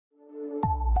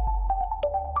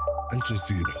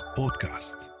الجزيرة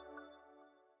بودكاست.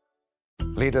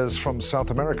 Leaders from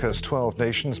South America's 12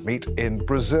 nations meet in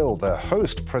Brazil. Their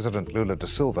host, President Lula da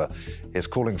Silva, is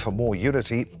calling for more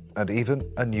unity and even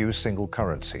a new single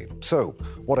currency. So,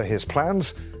 what are his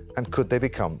plans, and could they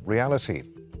become reality?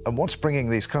 And what's bringing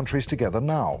these countries together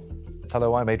now?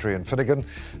 Hello, I'm Adrian Finighan.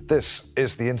 This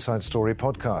is the Inside Story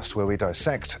podcast, where we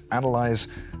dissect, analyse,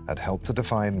 and help to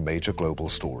define major global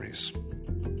stories.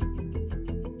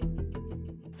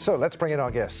 So let's bring in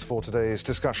our guests for today's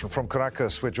discussion. From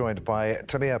Caracas, we're joined by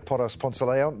Temir Porras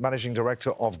Ponceleon, Managing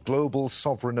Director of Global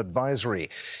Sovereign Advisory.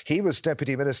 He was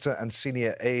Deputy Minister and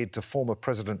Senior Aide to former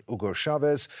President Hugo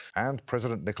Chavez and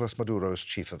President Nicolas Maduro's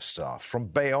Chief of Staff. From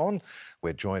Bayonne,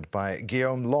 we're joined by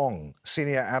Guillaume Long,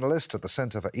 Senior Analyst at the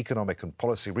Center for Economic and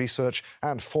Policy Research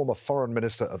and former Foreign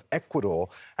Minister of Ecuador.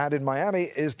 And in Miami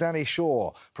is Danny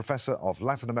Shaw, Professor of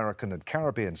Latin American and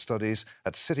Caribbean Studies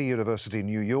at City University,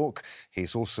 New York.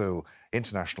 He's also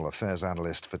International Affairs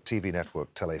Analyst for TV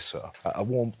network Telesur. A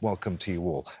warm welcome to you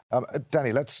all.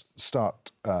 Danny, let's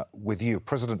start with you.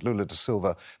 President Lula da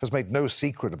Silva has made no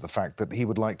secret of the fact that he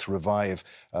would like to revive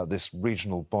this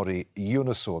regional body,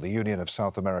 UNASUR, the Union of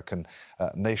South American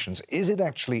Nations. Is it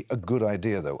actually a good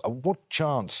idea, though? What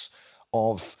chance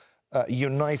of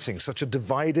uniting such a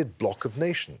divided bloc of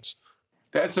nations?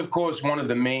 That's, of course, one of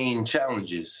the main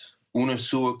challenges.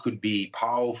 UNASUR could be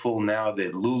powerful now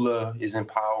that Lula is in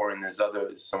power, and there's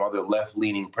some other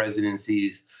left-leaning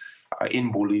presidencies in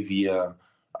Bolivia.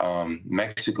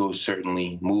 Mexico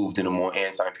certainly moved in a more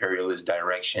anti-imperialist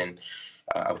direction.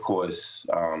 Of course,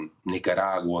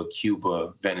 Nicaragua,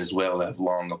 Cuba, Venezuela have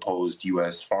long opposed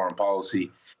U.S. foreign policy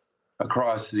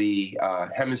across the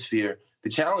hemisphere. The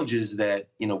challenge is that,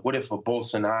 what if a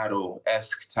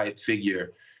Bolsonaro-esque type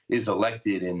figure is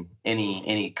elected in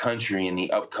any country in the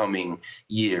upcoming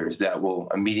years? That will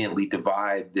immediately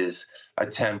divide this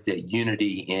attempt at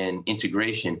unity and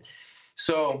integration.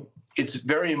 So it's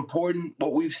very important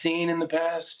what we've seen in the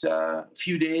past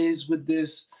few days with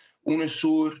this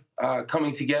UNASUR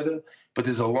coming together, but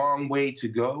there's a long way to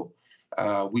go.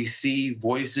 We see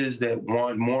voices that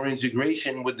want more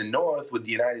integration with the North, with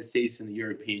the United States and the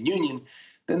European Union,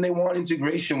 than they want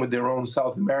integration with their own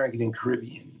South American and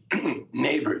Caribbean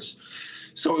neighbors.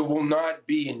 So it will not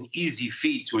be an easy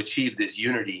feat to achieve this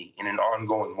unity in an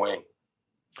ongoing way.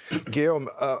 Guillaume,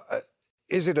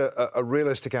 is it a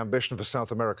realistic ambition for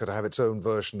South America to have its own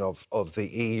version of the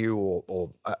EU or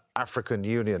African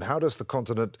Union? How does the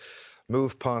continent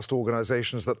move past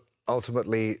organizations that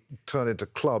ultimately turn into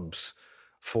clubs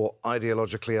for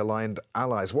ideologically aligned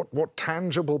allies? What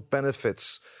tangible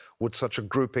benefits would such a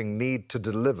grouping need to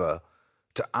deliver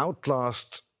to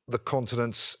outlast the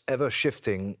continent's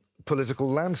ever-shifting political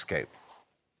landscape?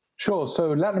 Sure.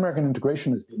 So Latin American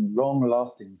integration has been a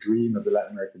long-lasting dream of the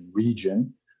Latin American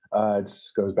region. It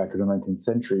goes back to the 19th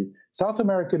century. South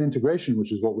American integration,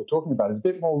 which is what we're talking about, is a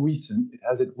bit more recent. It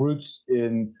has its roots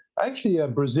in actually a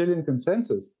Brazilian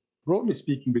consensus, broadly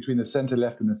speaking, between the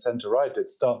center-left and the center-right. It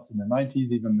starts in the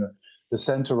 90s. Even the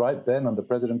center-right then, under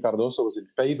President Cardoso, was in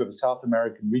favor of South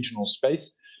American regional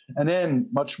space. And then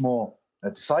much more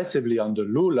decisively under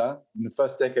Lula, in the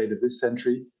first decade of this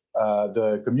century,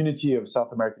 the Community of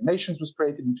South American Nations was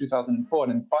created in 2004.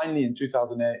 And then finally in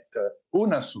 2008,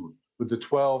 UNASUR, with the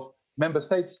 12 member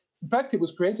states. In fact, it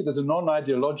was created as a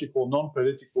non-ideological,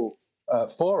 non-political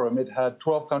forum. It had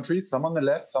 12 countries, some on the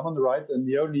left, some on the right, and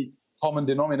the only common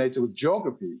denominator was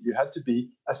geography. You had to be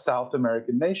a South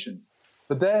American nation.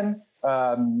 But then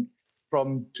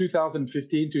from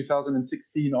 2015,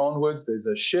 2016 onwards, there's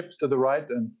a shift to the right,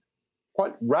 and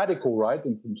quite radical right.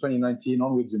 And from 2019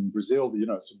 onwards in Brazil,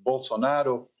 so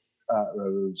Bolsonaro,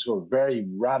 sort of very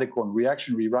radical and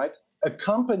reactionary right,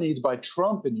 accompanied by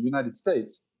Trump in the United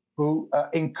States, who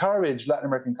encouraged Latin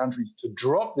American countries to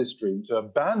drop this dream, to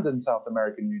abandon South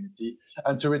American unity,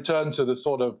 and to return to the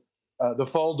sort of the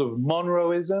fold of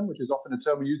Monroeism, which is often a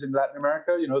term we use in Latin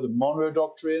America, the Monroe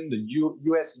Doctrine, the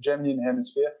U.S. hegemony in the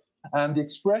hemisphere. And the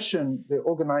expression, the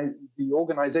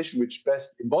organization which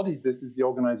best embodies this is the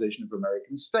Organization of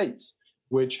American States,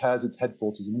 which has its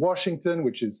headquarters in Washington,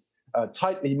 which is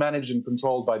tightly managed and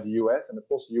controlled by the U.S. And of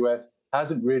course, the U.S.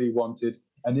 hasn't really wanted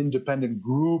an independent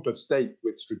group of states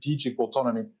with strategic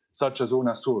autonomy, such as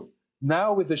UNASUR.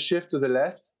 Now, with the shift to the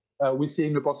left, we're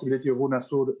seeing the possibility of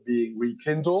UNASUR being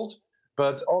rekindled.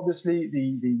 But obviously,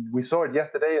 we saw it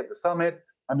yesterday at the summit.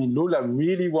 I mean, Lula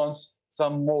really wants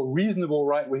some more reasonable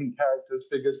right-wing characters,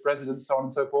 figures, presidents, so on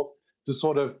and so forth, to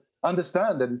sort of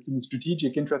understand that it's in the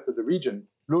strategic interest of the region.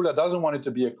 Lula doesn't want it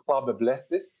to be a club of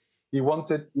leftists. He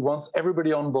wants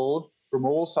everybody on board from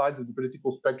all sides of the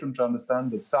political spectrum to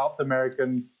understand that South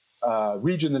American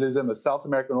regionalism, a South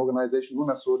American organization,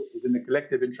 UNASUR, is in the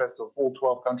collective interest of all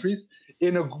 12 countries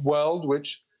in a world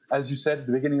which, as you said at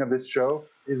the beginning of this show,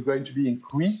 is going to be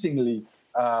increasingly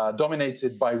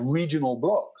dominated by regional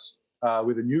blocs,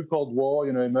 with a new Cold War,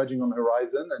 emerging on the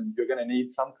horizon, and you're going to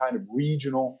need some kind of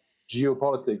regional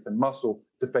geopolitics and muscle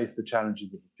to face the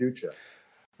challenges of the future.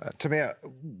 Temir,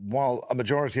 while a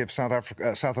majority of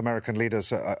South American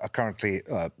leaders are currently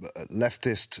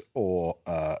leftist or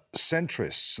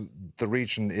centrists, the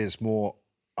region is more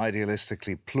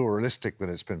idealistically pluralistic than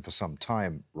it's been for some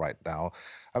time right now.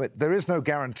 I mean, there is no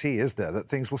guarantee, is there, that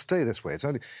things will stay this way? It's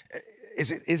only,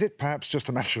 is it perhaps just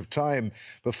a matter of time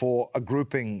before a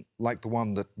grouping like the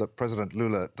one that President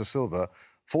Lula da Silva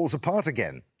falls apart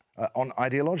again on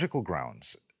ideological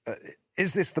grounds?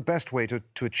 Is this the best way to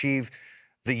achieve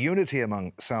the unity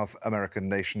among South American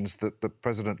nations that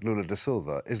President Lula da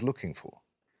Silva is looking for?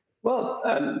 Well,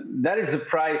 that is the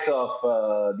price of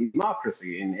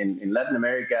democracy in Latin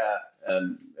America.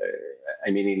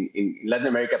 In Latin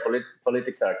America,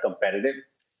 politics are competitive.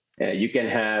 You can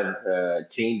have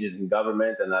changes in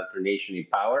government and alternation in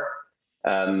power.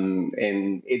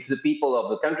 And it's the people of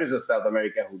the countries of South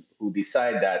America who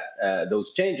decide that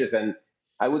those changes. And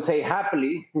I would say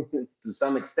happily, to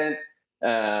some extent,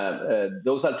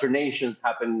 those alternations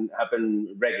happen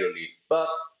regularly. But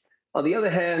on the other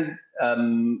hand,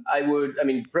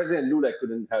 President Lula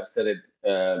couldn't have said it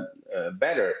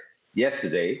better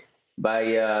yesterday by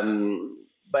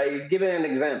giving an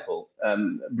example.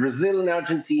 Brazil and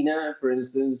Argentina, for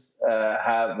instance,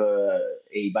 have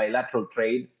a bilateral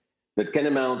trade that can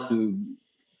amount to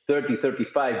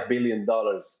 $35 billion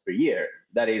per year.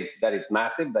 That is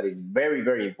massive. That is very,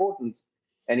 very important.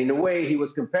 And in a way, he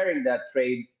was comparing that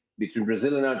trade between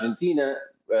Brazil and Argentina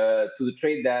to the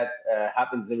trade that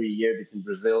happens every year between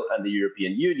Brazil and the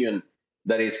European Union.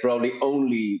 That is probably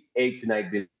only $8 to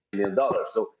 $9 billion.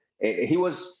 So he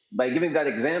was, by giving that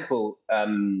example,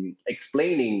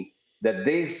 explaining that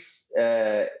this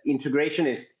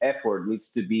integrationist effort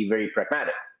needs to be very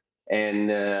pragmatic, and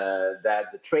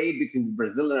that the trade between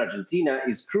Brazil and Argentina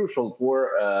is crucial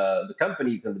for the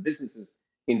companies and the businesses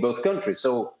in both countries.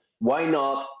 So why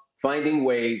not finding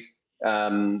ways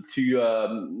to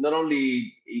not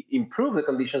only improve the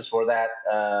conditions for that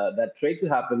trade to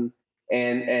happen,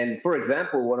 and for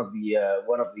example, one of the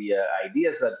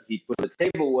ideas that he put on the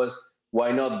table was,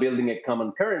 why not building a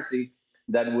common currency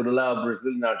that would allow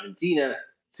Brazil and Argentina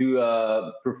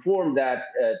to perform that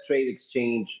trade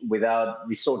exchange without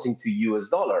resorting to US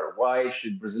dollar? Why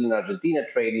should Brazil and Argentina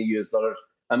trade in US dollars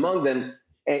among them,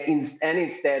 and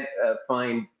instead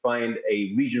find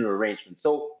a regional arrangement?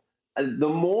 So the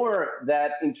more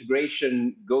that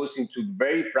integration goes into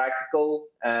very practical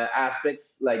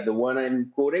aspects, like the one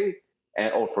I'm quoting,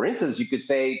 or for instance, you could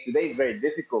say today is very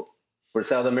difficult for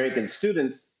South American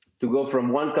students to go from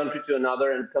one country to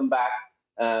another and come back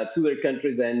to their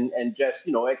countries and just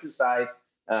exercise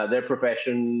their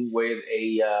profession with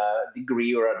a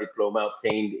degree or a diploma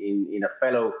obtained in a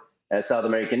fellow South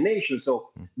American nation. So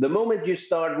the moment you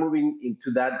start moving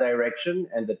into that direction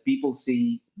and that people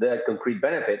see the concrete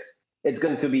benefits, it's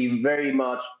going to be very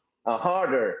much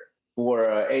harder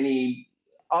for any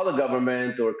other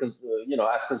government, or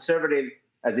as conservative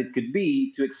as it could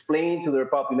be, to explain to their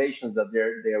populations that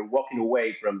they're walking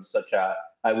away from such a,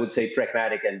 I would say,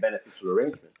 pragmatic and beneficial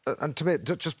arrangement. And to me,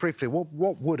 just briefly,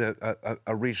 what would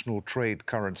a regional trade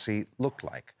currency look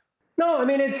like? No, I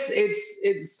mean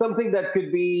it's something that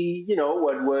could be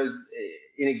what was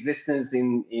in existence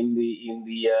in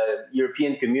the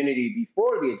European community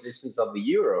before the existence of the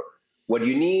euro. What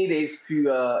you need is to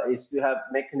have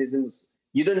mechanisms.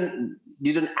 You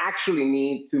don't actually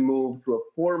need to move to a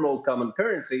formal common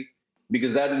currency,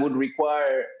 because that would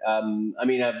require a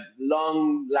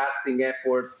long-lasting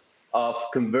effort of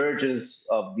convergence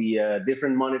of the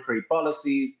different monetary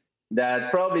policies.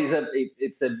 That probably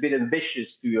it's a bit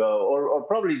ambitious to, or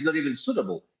probably is not even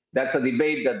suitable. That's a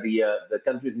debate that the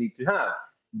countries need to have.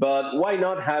 But why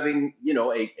not having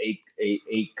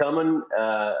a common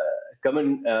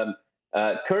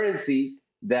currency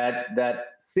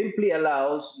that simply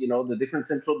allows the different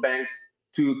central banks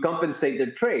to compensate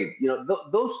their trade?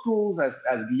 Those tools,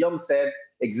 as Guillaume said,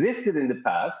 existed in the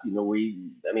past.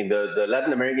 The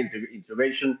Latin American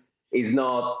integration is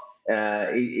not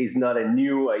a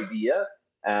new idea.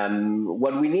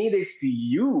 What we need is to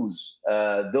use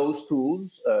those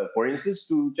tools, for instance,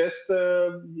 to just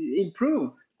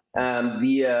improve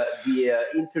the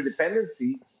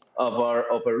interdependency of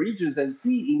our regions, and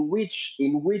see in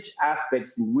which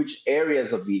aspects, in which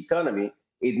areas of the economy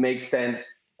it makes sense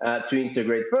to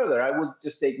integrate further. I would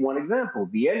just take one example: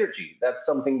 the energy. That's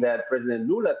something that President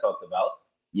Lula talked about.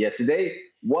 yesterday.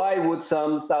 Why would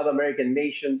some South American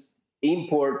nations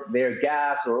import their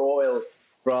gas or oil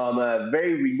from a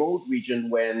very remote region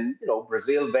when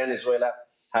Brazil, Venezuela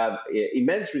have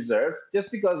immense reserves?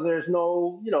 Just because there's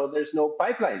no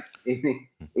pipelines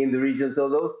in the region. So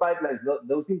those pipelines,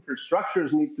 those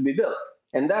infrastructures need to be built,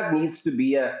 and that needs to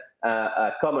be a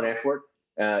common effort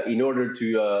in order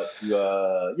to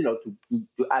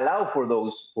allow for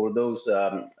those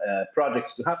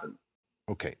projects to happen.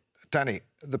 Okay. Danny,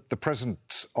 the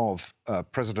presence of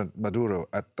President Maduro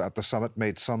at the summit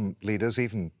made some leaders,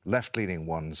 even left-leaning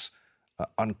ones,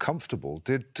 uncomfortable.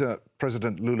 Did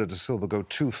President Lula da Silva go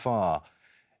too far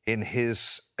in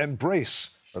his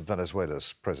embrace of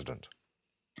Venezuela's president?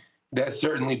 That's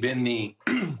certainly been the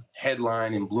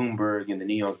headline in Bloomberg and the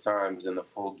New York Times and the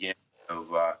full gamut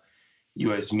of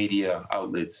U.S. media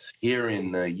outlets. Here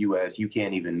in the U.S., you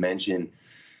can't even mention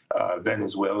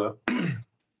Venezuela.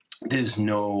 There's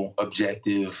no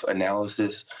objective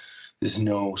analysis. There's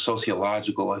no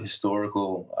sociological or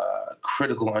historical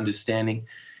critical understanding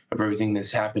of everything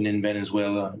that's happened in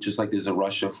Venezuela. Just like there's a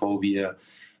Russia phobia,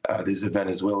 there's a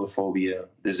Venezuela phobia,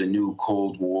 there's a new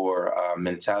Cold War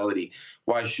mentality.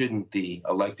 Why shouldn't the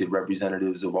elected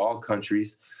representatives of all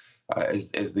countries,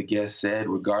 as the guest said,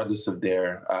 regardless of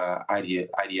their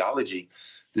ideology,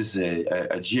 this is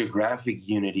a geographic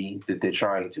unity that they're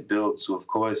trying to build. So, of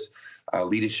course,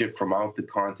 leadership from out the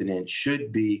continent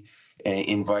should be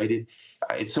invited.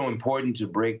 It's so important to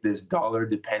break this dollar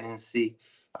dependency,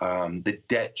 the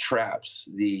debt traps,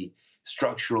 the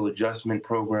structural adjustment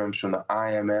programs from the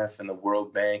IMF and the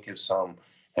World Bank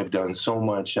have done so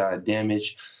much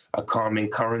damage. A common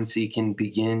currency can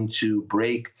begin to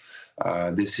break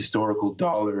this historical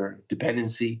dollar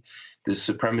dependency, the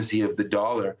supremacy of the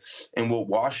dollar. And what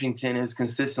Washington has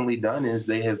consistently done is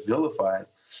they have vilified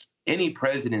any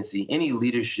presidency, any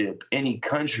leadership, any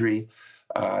country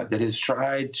that has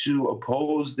tried to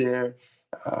oppose their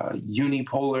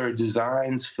unipolar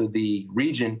designs for the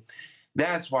region.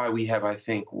 That's why we have, I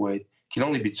think, what can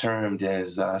only be termed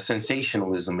as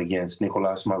sensationalism against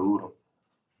Nicolás Maduro.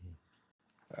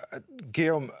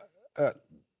 Guillaume,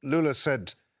 Lula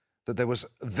said that there was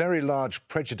very large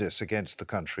prejudice against the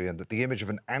country and that the image of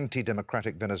an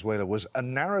anti-democratic Venezuela was a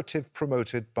narrative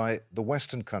promoted by the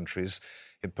Western countries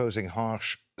imposing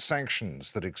harsh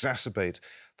sanctions that exacerbate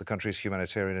the country's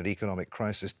humanitarian and economic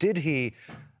crisis. Did he,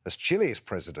 as Chile's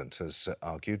president has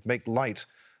argued, make light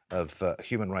of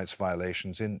human rights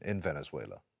violations in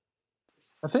Venezuela?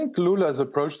 I think Lula's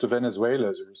approach to Venezuela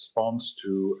is a response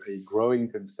to a growing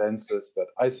consensus that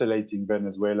isolating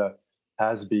Venezuela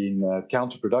has been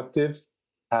counterproductive,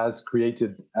 has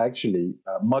created actually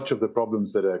much of the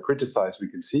problems that are criticized. We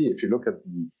can see if you look at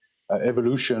the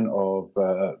evolution of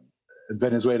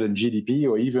Venezuelan GDP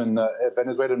or even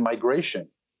Venezuelan migration.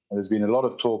 There's been a lot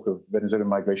of talk of Venezuelan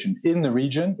migration in the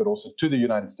region, but also to the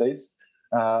United States.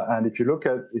 And if you look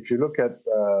at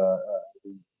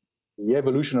the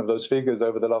evolution of those figures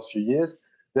over the last few years,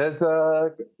 there's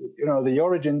the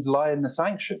origins lie in the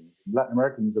sanctions. Latin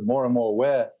Americans are more and more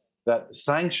aware that the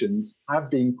sanctions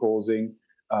have been causing,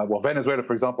 Venezuela,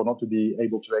 for example, not to be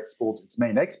able to export its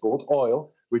main export,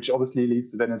 oil, which obviously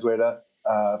leads to Venezuela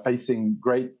facing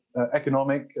great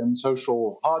economic and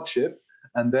social hardship.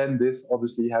 And then this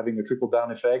obviously having a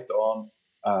trickle-down effect on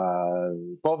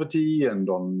poverty and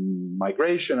on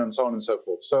migration and so on and so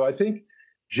forth. So I think,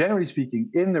 generally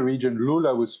speaking, in the region,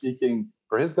 Lula was speaking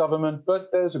for his government, but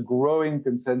there's a growing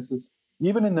consensus,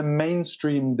 even in the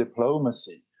mainstream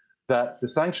diplomacy, that the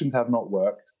sanctions have not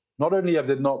worked. Not only have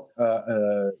they not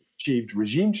achieved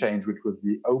regime change, which was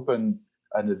the open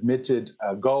and admitted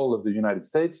goal of the United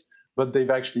States, but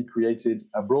they've actually created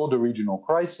a broader regional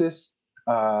crisis,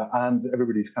 and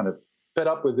everybody's kind of fed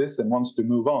up with this and wants to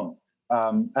move on.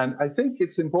 And I think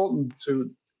it's important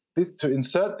to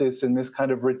insert this in this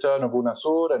kind of return of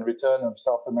UNASUR and return of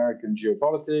South American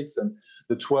geopolitics and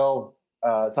the 12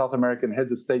 South American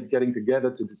heads of state getting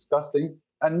together to discuss things.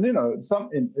 And,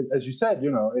 as you said,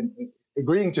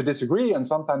 agreeing to disagree and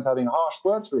sometimes having harsh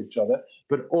words for each other,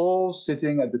 but all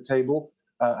sitting at the table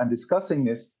and discussing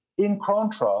this in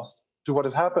contrast to what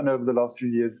has happened over the last few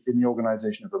years in the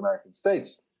Organization of American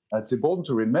States. It's important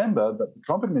to remember that the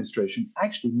Trump administration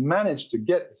actually managed to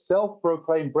get a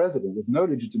self-proclaimed president with no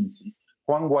legitimacy,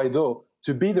 Juan Guaido,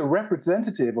 to be the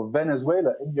representative of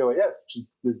Venezuela in the OAS, which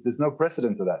is, there's no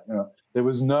precedent to that. There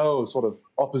was no sort of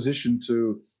opposition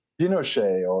to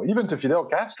Pinochet or even to Fidel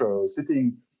Castro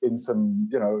sitting in some,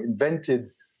 invented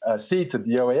seat at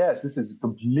the OAS. This is a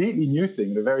completely new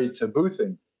thing, a very taboo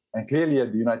thing. And clearly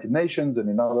at the United Nations and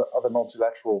in other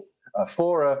multilateral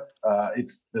fora,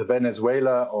 it's the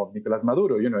Venezuela of Nicolás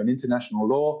Maduro. In international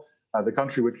law, the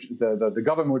country which the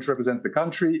government which represents the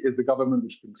country is the government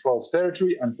which controls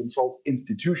territory and controls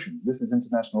institutions. This is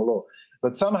international law.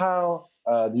 But somehow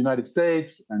the United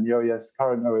States and the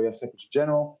current OAS Secretary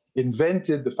General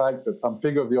invented the fact that some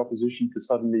figure of the opposition could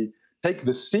suddenly take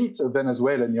the seat of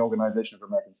Venezuela in the Organization of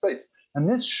American States. And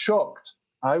this shocked,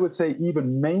 I would say,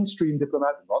 even mainstream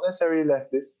diplomats, not necessarily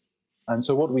leftists. And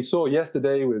so what we saw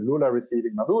yesterday with Lula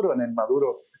receiving Maduro, and then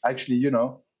Maduro actually,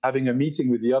 having a meeting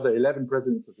with the other 11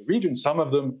 presidents of the region, some of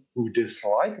them who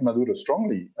dislike Maduro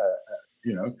strongly,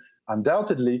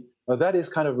 undoubtedly, that is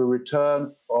kind of a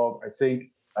return of, I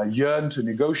think, a yearn to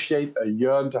negotiate, a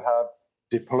yearn to have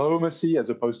diplomacy as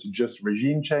opposed to just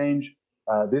regime change.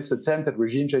 This attempt at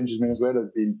regime change in Venezuela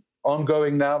has been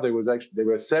ongoing now. There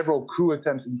were several coup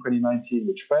attempts in 2019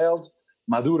 which failed.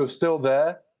 Maduro's still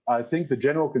there. I think the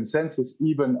general consensus,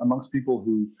 even amongst people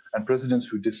and presidents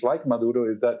who dislike Maduro,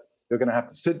 is that they're going to have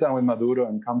to sit down with Maduro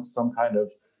and come to some kind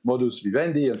of modus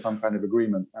vivendi and some kind of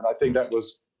agreement. And I think that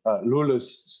was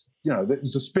Lula's,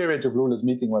 the spirit of Lula's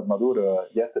meeting with Maduro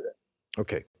yesterday.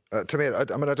 Okay. Temir, I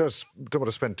don't want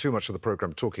to spend too much of the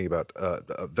program talking about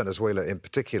Venezuela in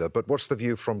particular, but what's the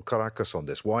view from Caracas on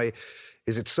this? Why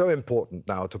is it so important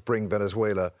now to bring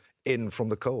Venezuela in from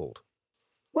the cold?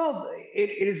 Well,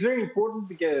 it is very important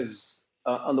because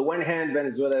on the one hand,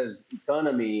 Venezuela's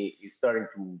economy is starting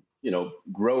to,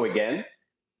 grow again.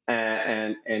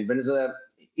 And Venezuela,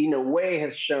 in a way,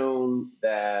 has shown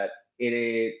that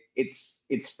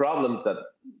its problems that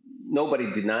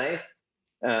nobody denies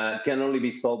can only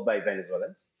be solved by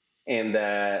Venezuelans. And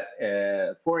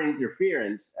foreign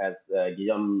interference, as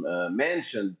Guillaume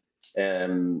mentioned,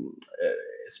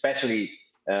 especially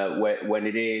when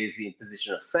it is the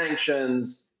imposition of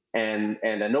sanctions and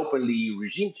an openly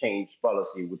regime change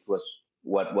policy, which was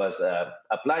what was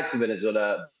applied to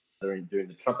Venezuela during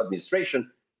the Trump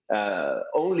administration,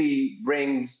 only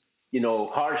brings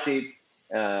hardship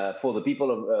for the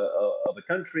people of the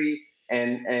country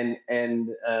and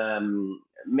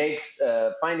makes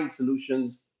finding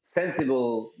solutions,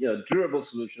 sensible, durable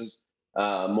solutions,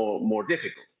 more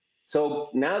difficult. So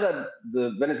now that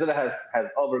Venezuela has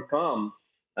overcome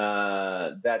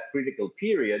that critical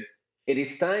period, it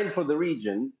is time for the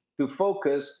region to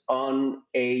focus on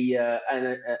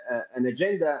an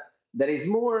agenda that is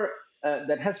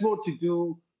that has more to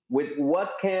do with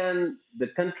what can the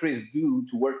countries do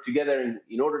to work together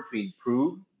in order to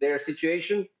improve their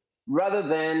situation, rather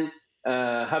than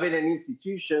having an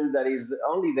institution that is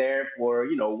only there for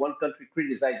one country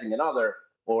criticizing another,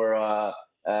 or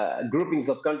groupings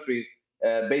of countries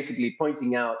basically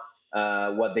pointing out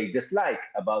what they dislike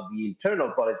about the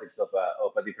internal politics of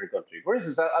a different country. For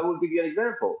instance, I will give you an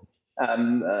example.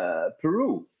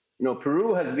 Peru.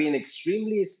 Peru has been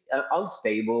extremely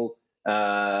unstable,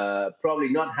 probably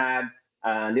not had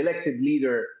an elected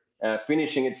leader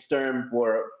finishing its term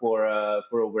for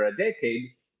over a decade.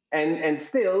 And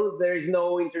still, there is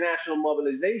no international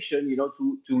mobilization,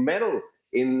 to meddle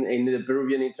in the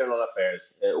Peruvian internal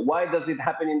affairs. Why does it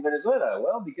happen in Venezuela?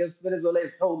 Well, because Venezuela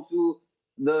is home to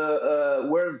the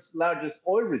world's largest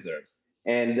oil reserves,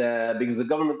 and because the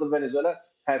government of Venezuela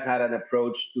has had an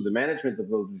approach to the management of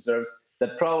those reserves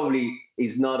that probably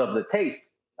is not of the taste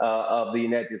of the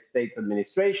United States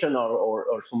administration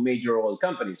or some major oil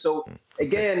companies. So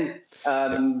again,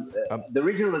 the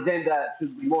regional agenda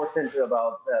should be more centered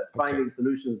about finding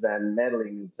solutions than meddling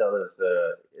in each other's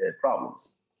problems.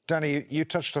 Danny, you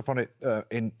touched upon it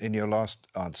in your last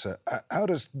answer. How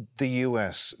does the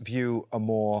US view a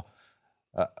more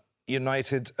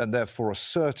united and therefore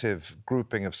assertive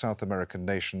grouping of South American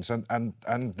nations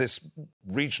and this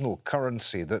regional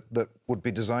currency that would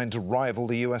be designed to rival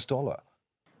the US dollar?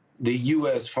 The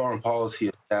U.S. foreign policy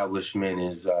establishment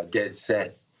is dead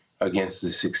set against the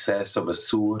success of a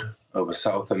SUR, of a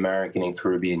South American and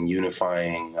Caribbean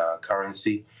unifying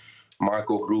currency.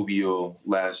 Marco Rubio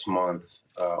last month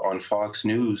on Fox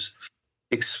News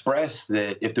expressed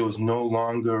that if there was no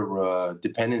longer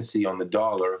dependency on the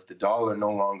dollar, if the dollar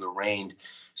no longer reigned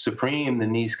supreme,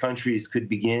 then these countries could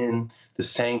begin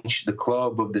the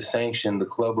club of the sanctioned, the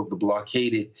club of the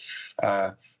blockaded.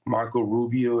 Marco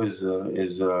Rubio is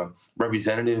a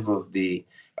representative of the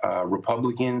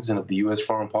Republicans and of the U.S.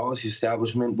 foreign policy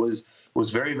establishment, was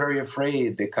very, very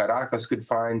afraid that Caracas could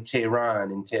find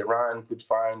Tehran, and Tehran could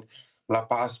find La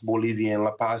Paz, Bolivia, and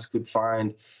La Paz could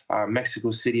find Mexico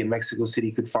City, and Mexico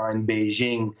City could find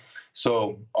Beijing.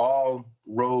 So all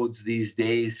roads these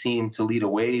days seem to lead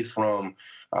away from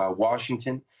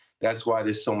Washington. That's why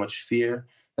there's so much fear.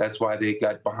 That's why they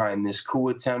got behind this coup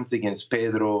attempt against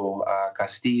Pedro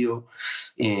Castillo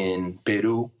in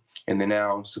Peru, and they're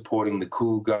now supporting the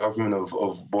coup government of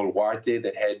Boluarte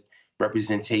that had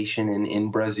representation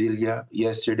in Brasilia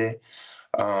yesterday.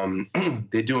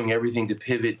 They're doing everything to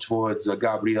pivot towards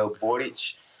Gabriel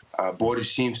Boric. Boric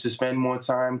seems to spend more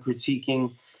time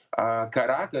critiquing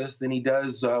Caracas than he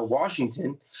does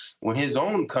Washington, when his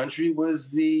own country was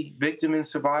the victim and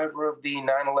survivor of the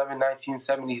 9/11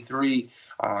 1973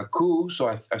 coup. So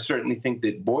I certainly think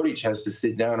that Boric has to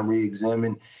sit down and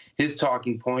re-examine his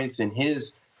talking points and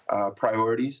his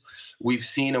priorities. We've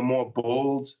seen a more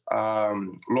bold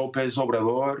López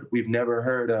Obrador. We've never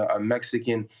heard a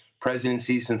Mexican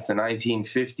presidency since the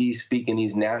 1950s speaking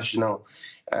these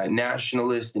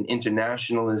nationalist and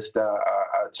internationalist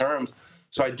terms.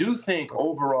 So I do think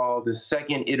overall the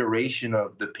second iteration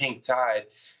of the pink tide,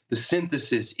 the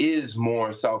synthesis is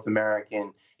more South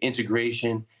American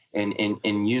integration and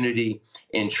unity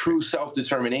and true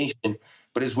self-determination.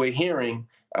 But as we're hearing,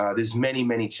 there's many,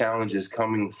 many challenges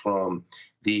coming from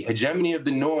the hegemony of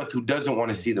the North, who doesn't want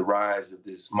to see the rise of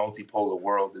this multipolar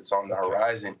world that's on the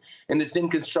horizon and that's in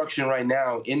construction right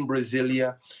now in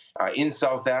Brasilia, in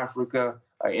South Africa,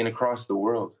 and across the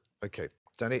world. Okay.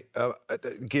 Danny,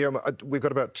 Guillaume, we've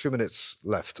got about 2 minutes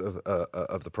left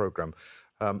of the program.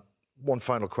 One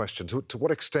final question. To what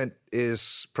extent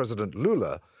is President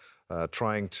Lula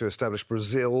trying to establish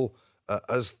Brazil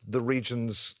as the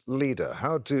region's leader?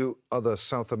 How do other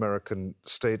South American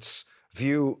states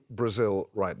view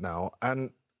Brazil right now?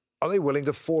 And are they willing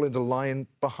to fall into line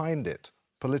behind it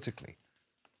politically?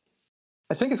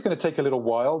 I think it's going to take a little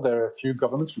while. There are a few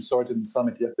governments, we saw it in the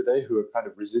summit yesterday, who are kind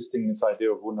of resisting this idea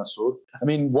of UNASUR. I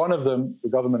mean, one of them, the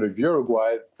government of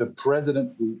Uruguay, the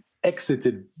president who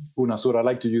exited UNASUR, I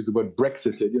like to use the word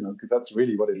Brexited, because that's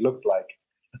really what it looked like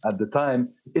at the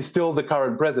time, is still the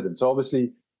current president. So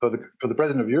obviously, for the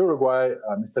president of Uruguay,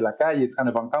 Mr. Lacalle, it's kind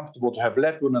of uncomfortable to have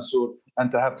left UNASUR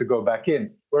and to have to go back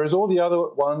in. Whereas all the other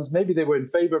ones, maybe they were in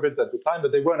favor of it at the time,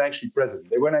 but they weren't actually president.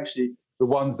 They weren't actually the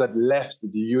ones that left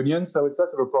the union. So it's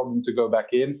less of a problem to go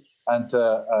back in and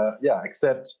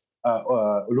accept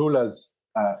Lula's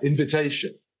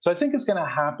invitation. So I think it's going to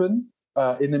happen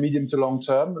in the medium to long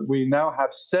term. We now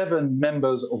have 7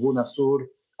 members of UNASUR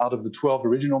out of the 12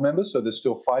 original members. So there's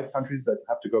still 5 countries that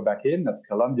have to go back in. That's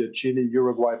Colombia, Chile,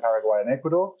 Uruguay, Paraguay, and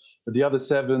Ecuador. But the other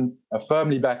 7 are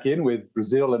firmly back in, with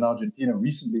Brazil and Argentina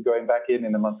recently going back in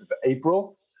the month of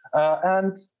April.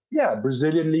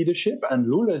 Brazilian leadership and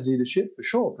Lula's leadership, for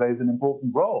sure, plays an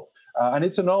important role. And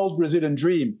it's an old Brazilian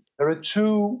dream. There are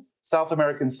 2 South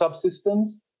American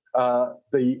subsystems.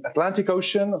 The Atlantic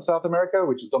Ocean of South America,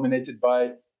 which is dominated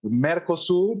by the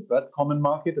Mercosur, that common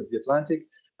market of the Atlantic.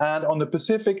 And on the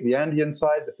Pacific, the Andean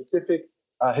side, the Pacific,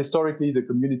 historically the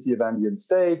Community of Andean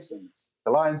States and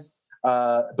Alliance.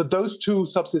 But those 2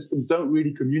 subsystems don't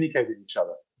really communicate with each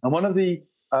other. And one of the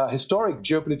historic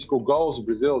geopolitical goals of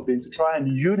Brazil has been to try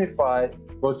and unify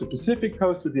both the Pacific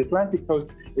coast with the Atlantic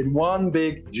coast in one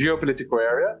big geopolitical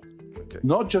area,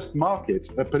 not just market,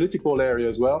 but political area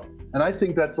as well. And I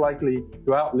think that's likely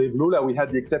to outlive Lula. We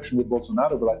had the exception with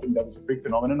Bolsonaro, but I think that was a big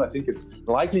phenomenon. I think it's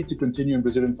likely to continue in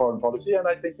Brazilian foreign policy, and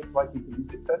I think it's likely to be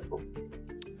successful.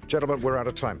 Gentlemen, we're out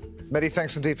of time. Many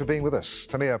thanks indeed for being with us.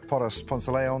 Temir Porras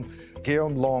Ponceleon,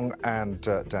 Guillaume Long, and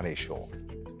Danny Shaw.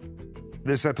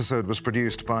 This episode was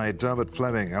produced by Dermot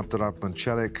Fleming, Abdurrahman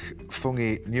Chelik,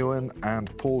 Fungi Nguyen,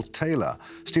 and Paul Taylor.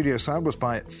 Studio sound was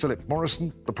by Philip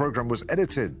Morrison. The programme was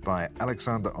edited by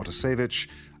Alexander Otasevich,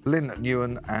 Lynn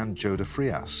Nguyen, and Joda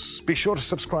Frias. Be sure to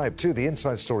subscribe to the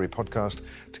Inside Story podcast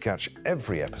to catch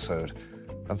every episode.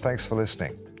 And thanks for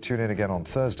listening. Tune in again on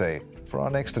Thursday for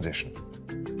our next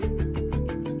edition.